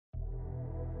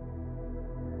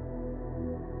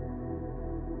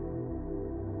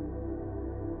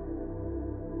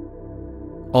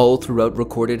all throughout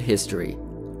recorded history.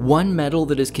 One metal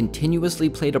that has continuously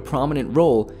played a prominent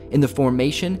role in the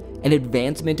formation and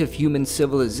advancement of human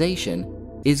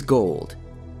civilization is gold.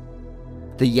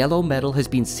 The yellow metal has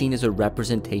been seen as a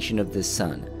representation of the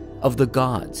sun, of the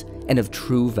gods, and of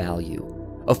true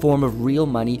value, a form of real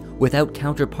money without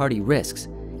counterparty risks,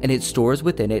 and it stores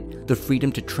within it the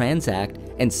freedom to transact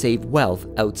and save wealth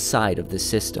outside of the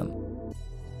system.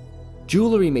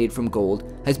 Jewelry made from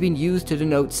gold has been used to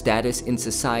denote status in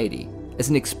society, as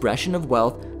an expression of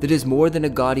wealth that is more than a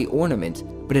gaudy ornament,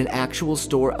 but an actual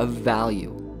store of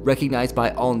value, recognized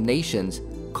by all nations,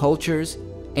 cultures,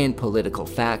 and political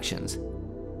factions.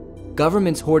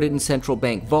 Governments hoard it in central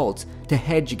bank vaults to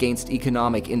hedge against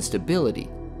economic instability,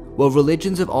 while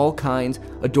religions of all kinds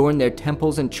adorn their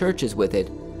temples and churches with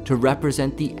it to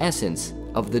represent the essence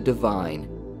of the divine.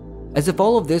 As if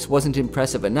all of this wasn't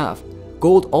impressive enough,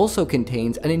 gold also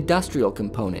contains an industrial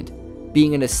component,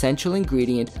 being an essential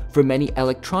ingredient for many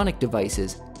electronic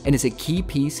devices and is a key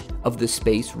piece of the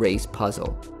space race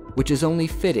puzzle, which is only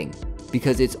fitting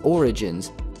because its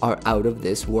origins are out of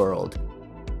this world.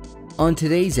 On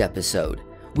today's episode,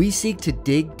 we seek to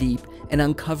dig deep and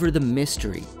uncover the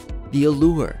mystery, the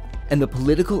allure, and the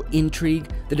political intrigue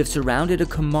that have surrounded a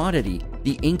commodity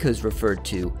the Incas referred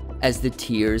to as the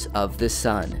tears of the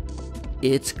sun.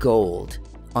 It's gold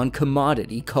on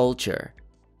Commodity Culture.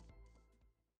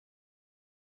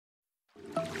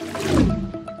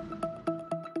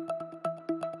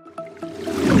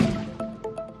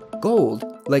 Gold,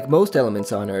 like most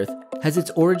elements on Earth, has its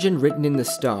origin written in the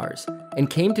stars, and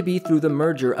came to be through the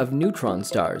merger of neutron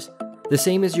stars, the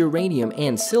same as uranium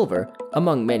and silver,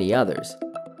 among many others.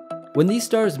 When these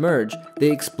stars merge, they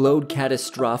explode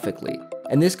catastrophically,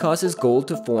 and this causes gold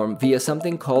to form via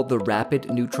something called the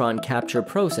Rapid Neutron Capture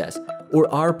Process,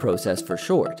 or R process for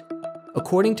short.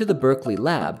 According to the Berkeley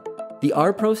Lab, the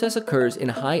R process occurs in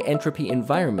high-entropy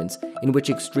environments in which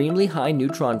extremely high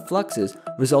neutron fluxes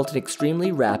result in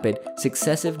extremely rapid,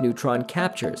 successive neutron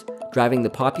captures, driving the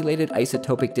populated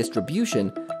isotopic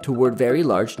distribution toward very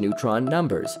large neutron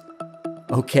numbers.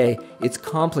 Okay, it's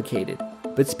complicated,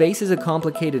 but space is a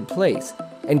complicated place,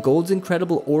 and gold's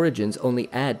incredible origins only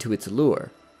add to its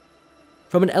allure.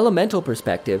 From an elemental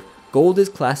perspective, gold is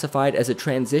classified as a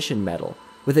transition metal,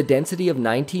 with a density of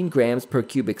 19 grams per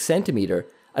cubic centimeter,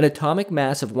 an atomic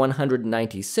mass of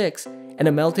 196, and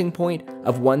a melting point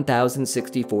of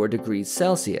 1064 degrees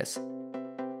Celsius.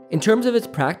 In terms of its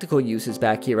practical uses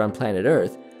back here on planet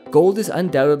Earth, gold is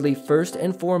undoubtedly first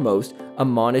and foremost a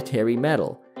monetary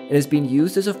metal, and has been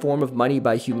used as a form of money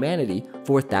by humanity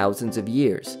for thousands of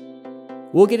years.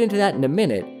 We'll get into that in a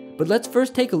minute, but let's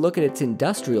first take a look at its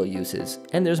industrial uses,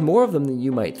 and there's more of them than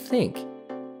you might think.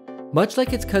 Much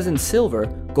like its cousin silver,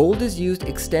 gold is used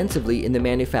extensively in the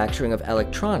manufacturing of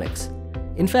electronics.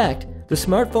 In fact, the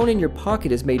smartphone in your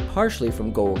pocket is made partially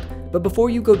from gold, but before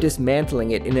you go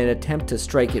dismantling it in an attempt to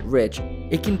strike it rich,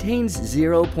 it contains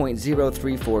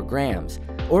 0.034 grams,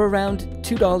 or around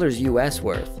 $2 US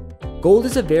worth. Gold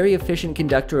is a very efficient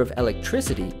conductor of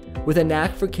electricity, with a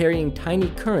knack for carrying tiny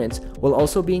currents while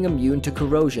also being immune to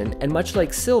corrosion, and much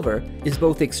like silver, is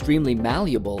both extremely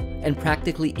malleable and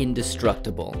practically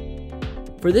indestructible.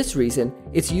 For this reason,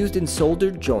 it's used in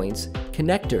soldered joints,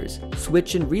 connectors,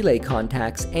 switch and relay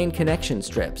contacts, and connection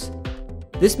strips.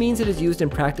 This means it is used in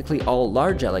practically all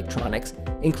large electronics,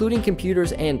 including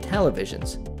computers and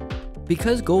televisions.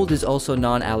 Because gold is also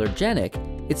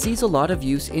non-allergenic, it sees a lot of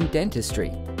use in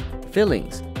dentistry.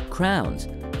 Fillings, crowns,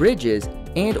 bridges,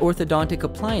 and orthodontic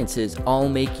appliances all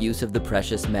make use of the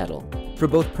precious metal, for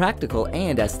both practical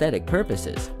and aesthetic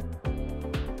purposes.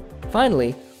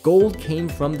 Finally, gold came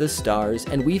from the stars,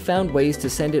 and we found ways to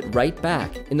send it right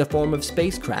back in the form of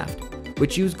spacecraft,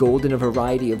 which use gold in a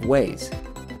variety of ways.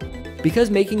 Because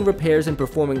making repairs and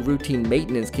performing routine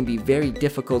maintenance can be very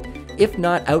difficult, if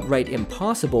not outright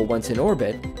impossible once in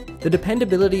orbit, the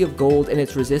dependability of gold and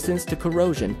its resistance to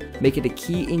corrosion make it a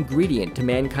key ingredient to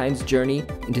mankind's journey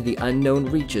into the unknown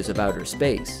reaches of outer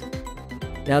space.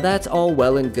 Now that's all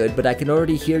well and good, but I can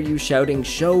already hear you shouting,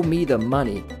 "Show me the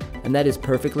money!" And that is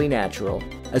perfectly natural,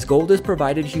 as gold has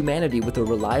provided humanity with a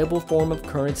reliable form of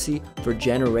currency for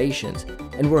generations,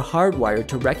 and we're hardwired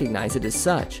to recognize it as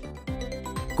such.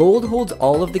 Gold holds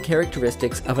all of the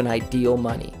characteristics of an ideal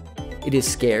money. It is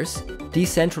scarce,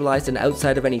 decentralized and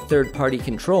outside of any third-party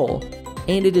control,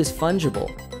 and it is fungible,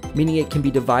 meaning it can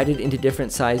be divided into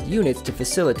different sized units to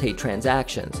facilitate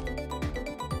transactions.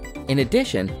 In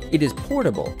addition, it is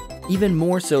portable, even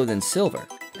more so than silver,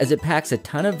 as it packs a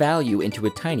ton of value into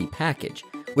a tiny package,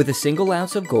 with a single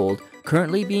ounce of gold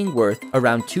currently being worth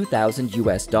around $2,000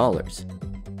 US.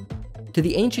 To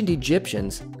the ancient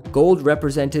Egyptians, gold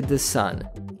represented the sun,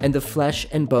 and the flesh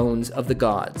and bones of the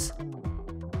gods.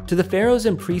 To the pharaohs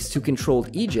and priests who controlled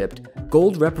Egypt,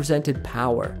 gold represented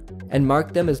power and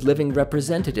marked them as living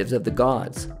representatives of the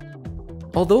gods.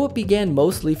 Although it began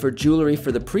mostly for jewelry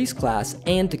for the priest class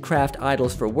and to craft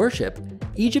idols for worship,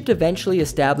 Egypt eventually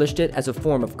established it as a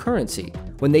form of currency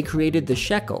when they created the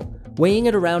shekel, weighing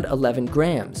at around 11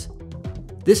 grams.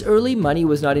 This early money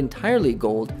was not entirely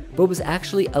gold, but was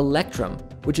actually electrum,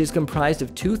 which is comprised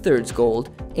of 2/3 gold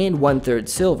and 1/3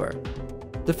 silver.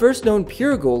 The first known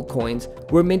pure gold coins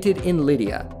were minted in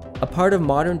Lydia, a part of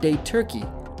modern-day Turkey,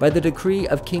 by the decree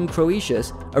of King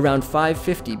Croesus around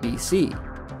 550 BC.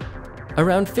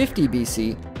 Around 50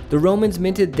 BC, the Romans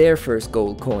minted their first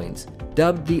gold coins,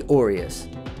 dubbed the aureus.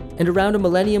 And around a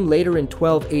millennium later in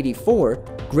 1284,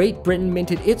 Great Britain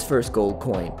minted its first gold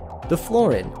coin, the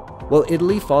florin, while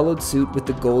Italy followed suit with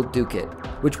the gold ducat,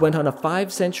 which went on a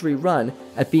 5-century run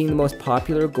at being the most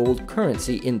popular gold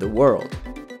currency in the world.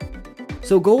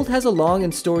 So gold has a long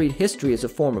and storied history as a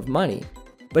form of money,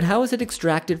 but how is it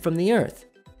extracted from the earth?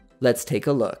 Let's take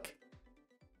a look.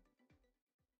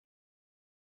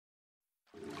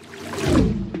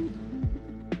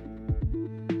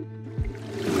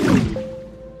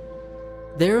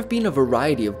 There have been a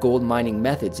variety of gold mining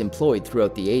methods employed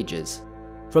throughout the ages.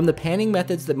 From the panning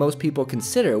methods that most people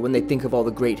consider when they think of all the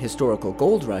great historical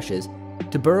gold rushes,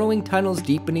 to burrowing tunnels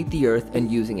deep beneath the earth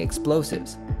and using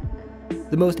explosives.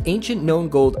 The most ancient known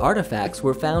gold artifacts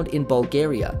were found in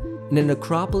Bulgaria, in a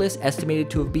necropolis estimated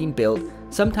to have been built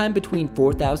sometime between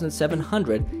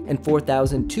 4700 and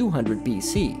 4200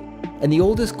 BC, and the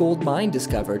oldest gold mine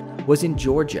discovered was in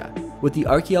Georgia, with the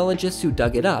archaeologists who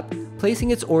dug it up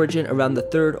placing its origin around the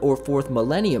 3rd or 4th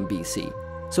millennium BC,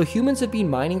 so humans have been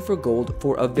mining for gold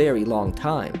for a very long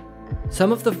time.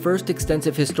 Some of the first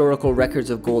extensive historical records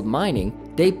of gold mining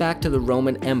date back to the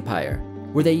Roman Empire,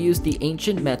 where they used the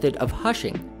ancient method of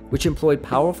hushing, which employed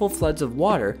powerful floods of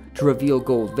water to reveal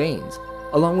gold veins,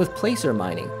 along with placer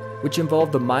mining, which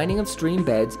involved the mining of stream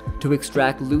beds to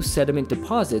extract loose sediment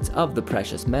deposits of the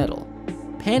precious metal.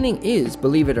 Panning is,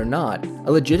 believe it or not,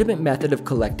 a legitimate method of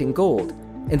collecting gold,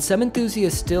 and some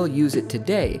enthusiasts still use it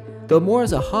today, though more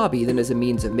as a hobby than as a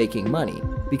means of making money,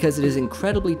 because it is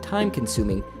incredibly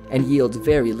time-consuming and yields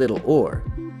very little ore.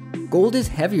 Gold is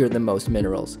heavier than most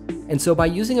minerals, and so by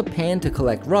using a pan to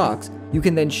collect rocks, you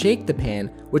can then shake the pan,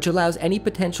 which allows any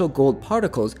potential gold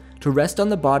particles to rest on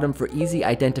the bottom for easy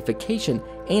identification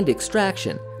and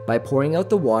extraction by pouring out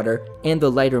the water and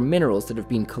the lighter minerals that have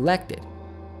been collected.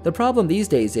 The problem these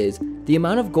days is, the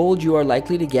amount of gold you are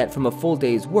likely to get from a full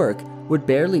day's work would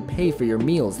barely pay for your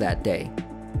meals that day.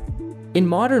 In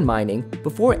modern mining,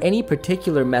 before any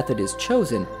particular method is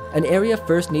chosen, an area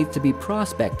first needs to be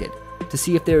prospected to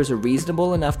see if there is a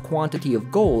reasonable enough quantity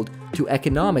of gold to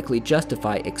economically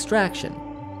justify extraction.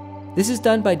 This is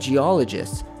done by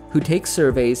geologists who take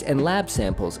surveys and lab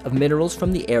samples of minerals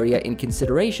from the area in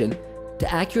consideration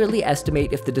to accurately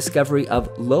estimate if the discovery of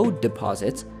lode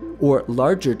deposits, or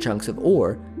larger chunks of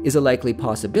ore, is a likely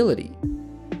possibility.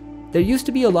 There used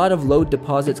to be a lot of lode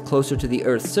deposits closer to the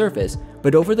Earth's surface,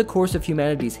 but over the course of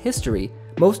humanity's history,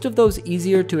 most of those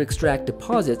easier to extract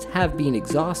deposits have been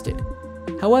exhausted.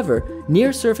 However,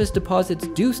 near-surface deposits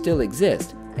do still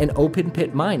exist, and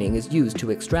open-pit mining is used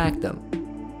to extract them.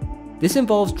 This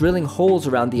involves drilling holes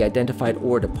around the identified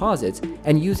ore deposits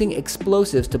and using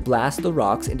explosives to blast the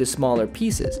rocks into smaller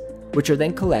pieces, which are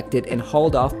then collected and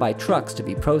hauled off by trucks to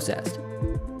be processed.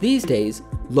 These days,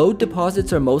 lode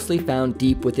deposits are mostly found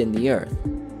deep within the earth.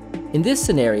 In this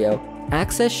scenario,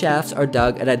 access shafts are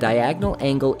dug at a diagonal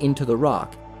angle into the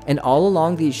rock, and all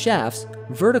along these shafts,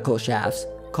 vertical shafts,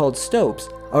 called stopes,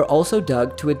 are also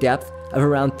dug to a depth of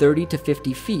around 30 to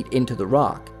 50 feet into the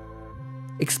rock.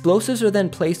 Explosives are then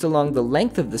placed along the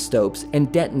length of the stopes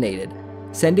and detonated,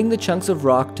 sending the chunks of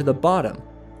rock to the bottom,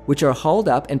 which are hauled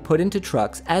up and put into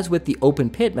trucks as with the open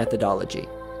pit methodology.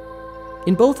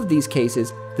 In both of these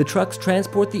cases, the trucks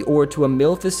transport the ore to a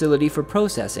mill facility for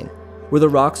processing, where the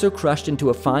rocks are crushed into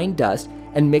a fine dust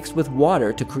and mixed with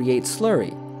water to create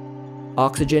slurry.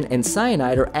 Oxygen and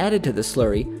cyanide are added to the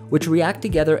slurry, which react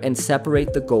together and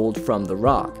separate the gold from the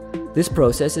rock. This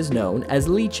process is known as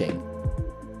leaching.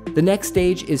 The next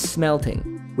stage is smelting,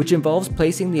 which involves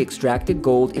placing the extracted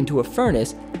gold into a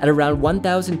furnace at around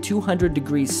 1200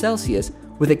 degrees Celsius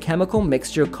with a chemical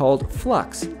mixture called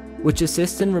flux, which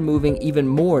assists in removing even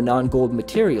more non-gold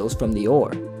materials from the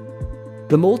ore.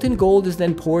 The molten gold is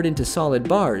then poured into solid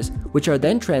bars, which are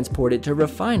then transported to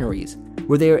refineries,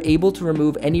 where they are able to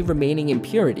remove any remaining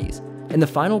impurities, and the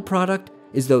final product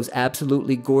is those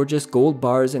absolutely gorgeous gold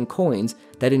bars and coins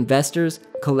that investors,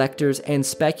 collectors, and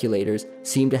speculators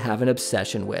seem to have an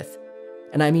obsession with.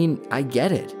 And I mean, I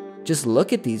get it. Just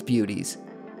look at these beauties.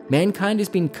 Mankind has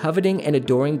been coveting and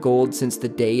adoring gold since the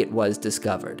day it was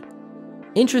discovered.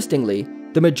 Interestingly,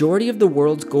 the majority of the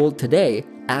world's gold today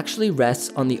actually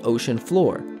rests on the ocean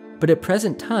floor, but at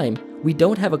present time, we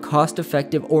don't have a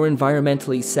cost-effective or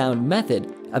environmentally sound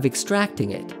method of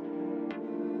extracting it.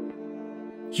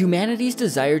 Humanity's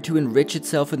desire to enrich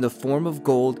itself in the form of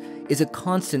gold is a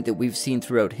constant that we've seen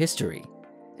throughout history,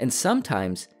 and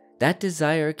sometimes that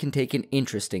desire can take an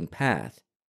interesting path.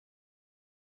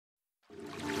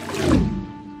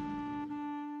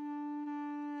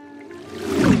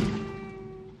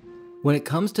 When it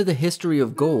comes to the history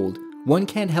of gold, one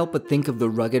can't help but think of the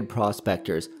rugged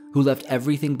prospectors who left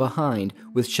everything behind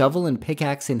with shovel and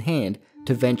pickaxe in hand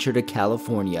to venture to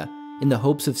California in the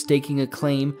hopes of staking a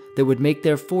claim that would make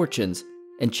their fortunes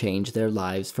and change their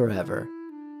lives forever.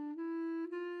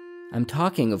 I'm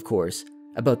talking, of course,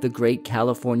 about the great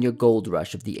California gold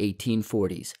rush of the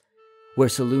 1840s, where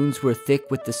saloons were thick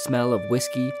with the smell of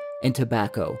whiskey and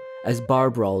tobacco as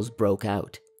bar brawls broke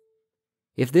out.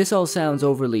 If this all sounds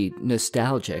overly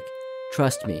nostalgic,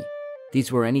 trust me,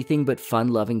 these were anything but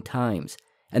fun-loving times,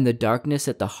 and the darkness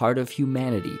at the heart of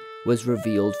humanity was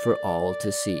revealed for all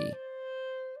to see.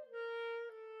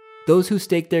 Those who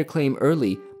staked their claim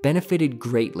early benefited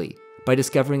greatly by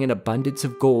discovering an abundance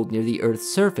of gold near the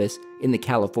Earth's surface in the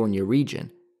California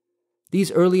region.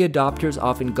 These early adopters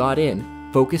often got in,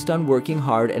 focused on working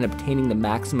hard and obtaining the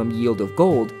maximum yield of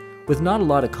gold with not a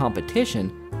lot of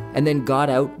competition, and then got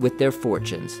out with their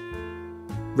fortunes.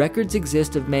 Records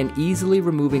exist of men easily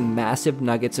removing massive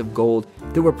nuggets of gold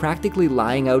that were practically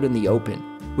lying out in the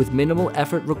open, with minimal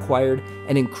effort required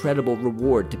and incredible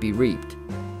reward to be reaped.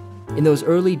 In those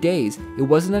early days, it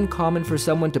wasn't uncommon for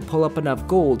someone to pull up enough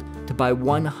gold to buy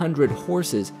 100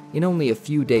 horses in only a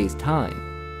few days' time.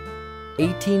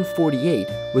 1848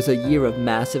 was a year of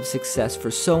massive success for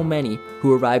so many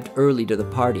who arrived early to the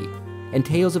party, and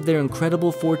tales of their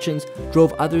incredible fortunes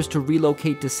drove others to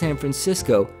relocate to San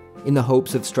Francisco in the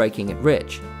hopes of striking it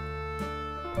rich.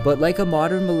 But like a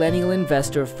modern millennial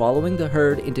investor following the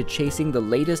herd into chasing the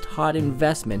latest hot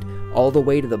investment all the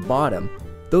way to the bottom,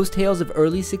 those tales of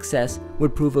early success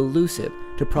would prove elusive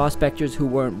to prospectors who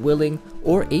weren't willing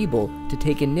or able to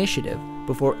take initiative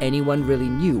before anyone really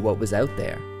knew what was out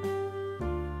there.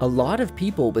 A lot of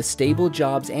people with stable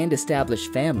jobs and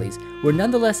established families were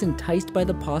nonetheless enticed by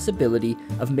the possibility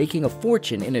of making a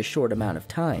fortune in a short amount of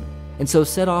time, and so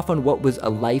set off on what was a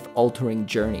life-altering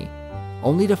journey,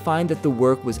 only to find that the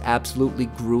work was absolutely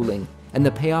grueling, and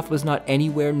the payoff was not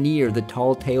anywhere near the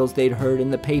tall tales they'd heard in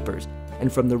the papers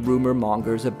and from the rumor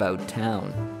mongers about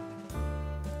town.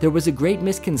 There was a great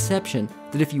misconception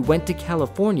that if you went to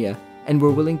California and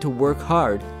were willing to work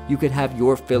hard, you could have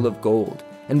your fill of gold,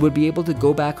 and would be able to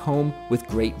go back home with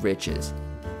great riches.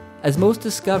 As most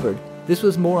discovered, this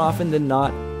was more often than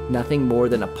not nothing more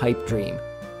than a pipe dream.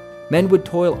 Men would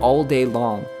toil all day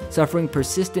long, suffering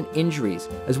persistent injuries,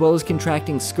 as well as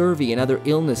contracting scurvy and other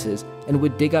illnesses, and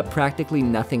would dig up practically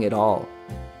nothing at all.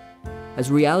 As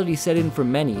reality set in for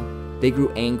many, they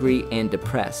grew angry and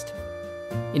depressed.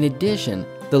 In addition,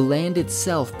 the land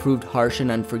itself proved harsh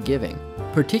and unforgiving,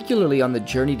 particularly on the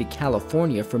journey to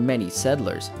California for many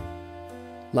settlers.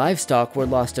 Livestock were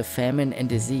lost to famine and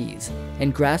disease,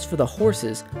 and grass for the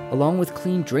horses, along with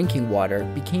clean drinking water,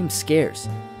 became scarce,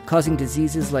 causing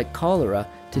diseases like cholera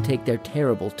to take their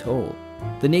terrible toll.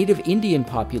 The native Indian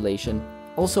population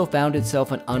also found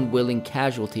itself an unwilling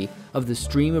casualty of the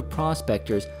stream of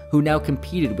prospectors who now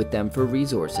competed with them for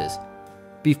resources.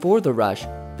 Before the rush,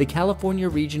 the California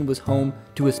region was home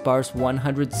to a sparse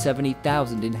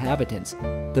 170,000 inhabitants,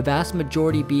 the vast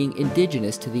majority being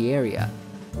indigenous to the area.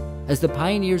 As the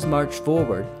pioneers marched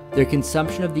forward, their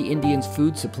consumption of the Indians'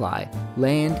 food supply,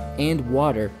 land, and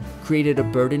water created a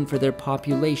burden for their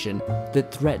population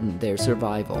that threatened their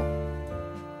survival.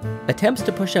 Attempts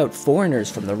to push out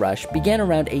foreigners from the rush began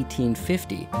around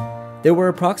 1850. There were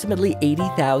approximately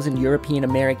 80,000 European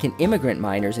American immigrant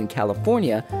miners in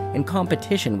California, and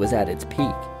competition was at its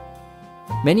peak.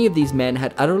 Many of these men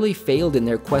had utterly failed in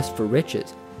their quest for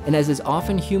riches, and as is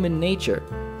often human nature,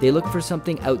 they looked for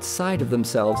something outside of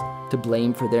themselves to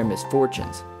blame for their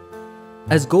misfortunes.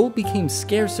 As gold became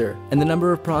scarcer and the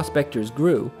number of prospectors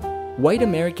grew, white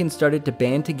Americans started to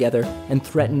band together and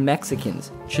threaten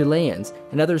Mexicans, Chileans,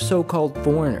 and other so-called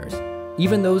foreigners,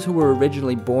 even those who were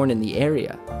originally born in the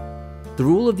area. The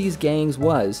rule of these gangs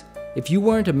was, if you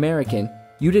weren't American,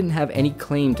 you didn't have any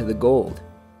claim to the gold.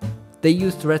 They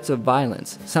used threats of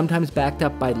violence, sometimes backed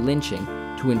up by lynching,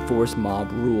 to enforce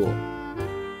mob rule.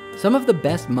 Some of the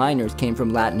best miners came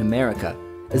from Latin America,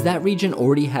 as that region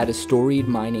already had a storied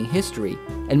mining history,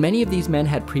 and many of these men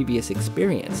had previous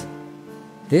experience.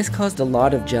 This caused a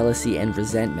lot of jealousy and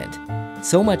resentment,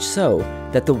 so much so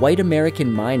that the white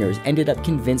American miners ended up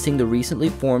convincing the recently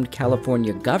formed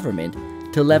California government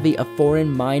to levy a foreign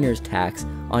miners' tax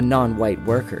on non-white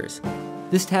workers.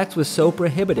 This tax was so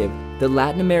prohibitive that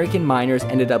Latin American miners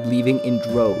ended up leaving in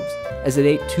droves, as it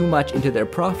ate too much into their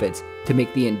profits to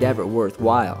make the endeavor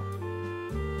worthwhile.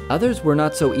 Others were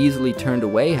not so easily turned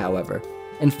away, however,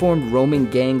 and formed roaming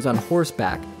gangs on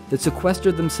horseback that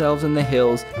sequestered themselves in the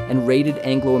hills and raided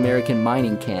Anglo-American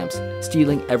mining camps,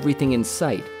 stealing everything in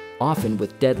sight, often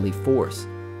with deadly force.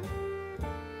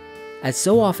 As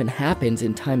so often happens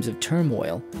in times of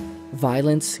turmoil,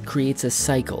 violence creates a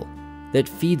cycle that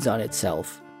feeds on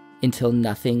itself until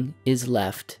nothing is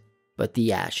left but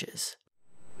the ashes.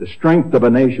 The strength of a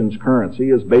nation's currency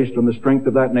is based on the strength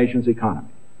of that nation's economy.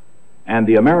 And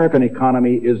the American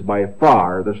economy is by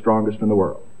far the strongest in the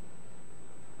world.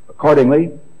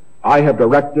 Accordingly, I have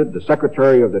directed the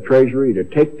Secretary of the Treasury to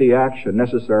take the action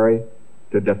necessary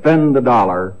to defend the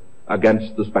dollar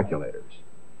against the speculators.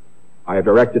 I have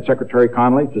directed Secretary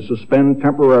Connally to suspend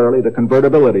temporarily the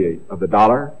convertibility of the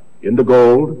dollar into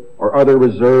gold or other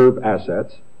reserve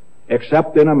assets,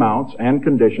 except in amounts and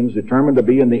conditions determined to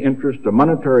be in the interest of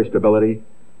monetary stability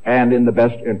and in the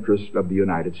best interest of the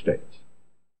United States.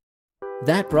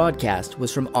 That broadcast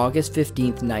was from August 15,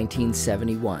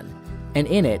 1971, and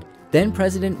in it,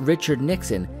 then-President Richard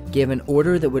Nixon gave an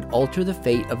order that would alter the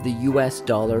fate of the US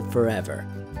dollar forever.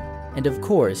 And of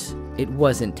course, it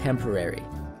wasn't temporary.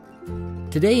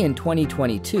 Today in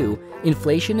 2022,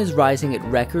 inflation is rising at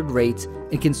record rates,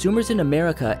 and consumers in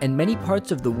America and many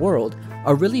parts of the world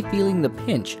are really feeling the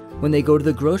pinch when they go to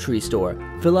the grocery store,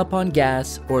 fill up on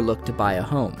gas, or look to buy a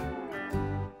home.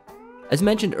 As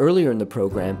mentioned earlier in the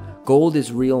program, gold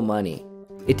is real money.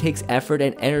 It takes effort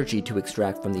and energy to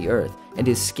extract from the earth, and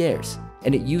is scarce,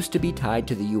 and it used to be tied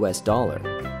to the US dollar.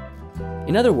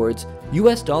 In other words,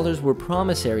 US dollars were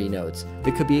promissory notes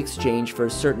that could be exchanged for a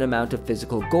certain amount of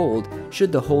physical gold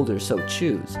should the holder so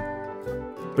choose.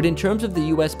 But in terms of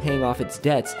the US paying off its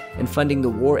debts and funding the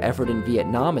war effort in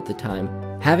Vietnam at the time,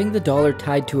 having the dollar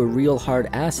tied to a real hard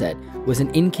asset was an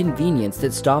inconvenience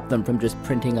that stopped them from just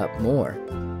printing up more.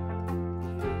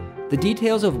 The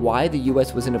details of why the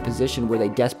US was in a position where they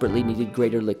desperately needed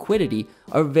greater liquidity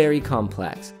are very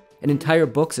complex, and entire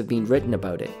books have been written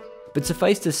about it. But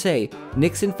suffice to say,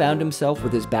 Nixon found himself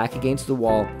with his back against the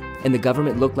wall, and the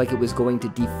government looked like it was going to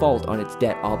default on its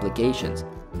debt obligations,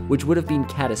 which would have been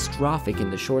catastrophic in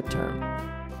the short term.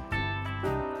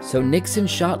 So Nixon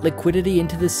shot liquidity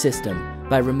into the system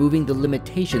by removing the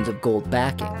limitations of gold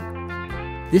backing.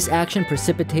 This action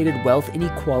precipitated wealth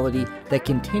inequality that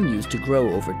continues to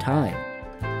grow over time.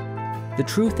 The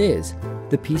truth is,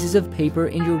 the pieces of paper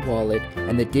in your wallet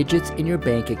and the digits in your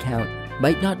bank account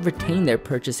might not retain their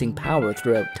purchasing power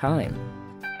throughout time,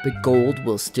 but gold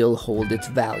will still hold its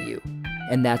value,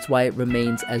 and that's why it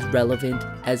remains as relevant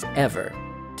as ever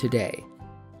today.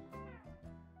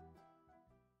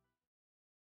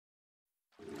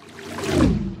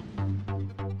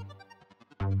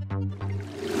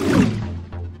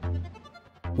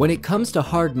 When it comes to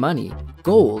hard money,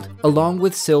 gold, along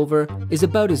with silver, is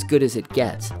about as good as it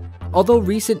gets, although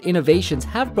recent innovations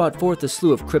have brought forth a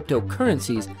slew of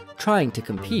cryptocurrencies trying to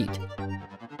compete.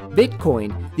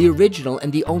 Bitcoin, the original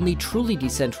and the only truly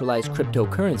decentralized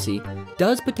cryptocurrency,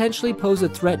 does potentially pose a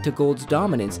threat to gold's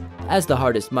dominance as the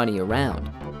hardest money around.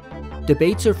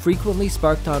 Debates are frequently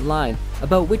sparked online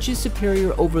about which is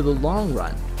superior over the long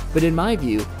run, but in my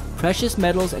view, precious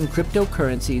metals and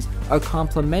cryptocurrencies are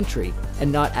complementary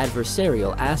and not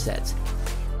adversarial assets.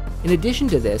 In addition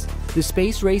to this, the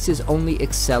space race is only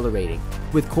accelerating,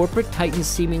 with corporate titans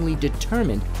seemingly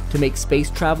determined to make space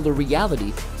travel a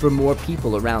reality for more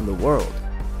people around the world.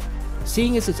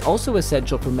 Seeing as it's also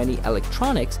essential for many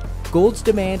electronics, gold's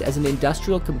demand as an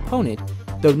industrial component,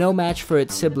 though no match for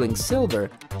its sibling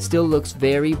silver, still looks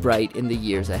very bright in the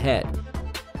years ahead.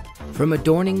 From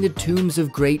adorning the tombs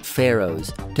of great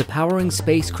pharaohs to powering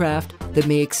spacecraft that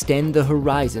may extend the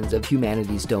horizons of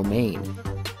humanity's domain,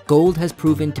 gold has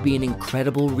proven to be an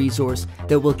incredible resource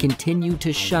that will continue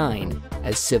to shine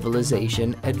as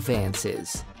civilization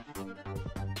advances.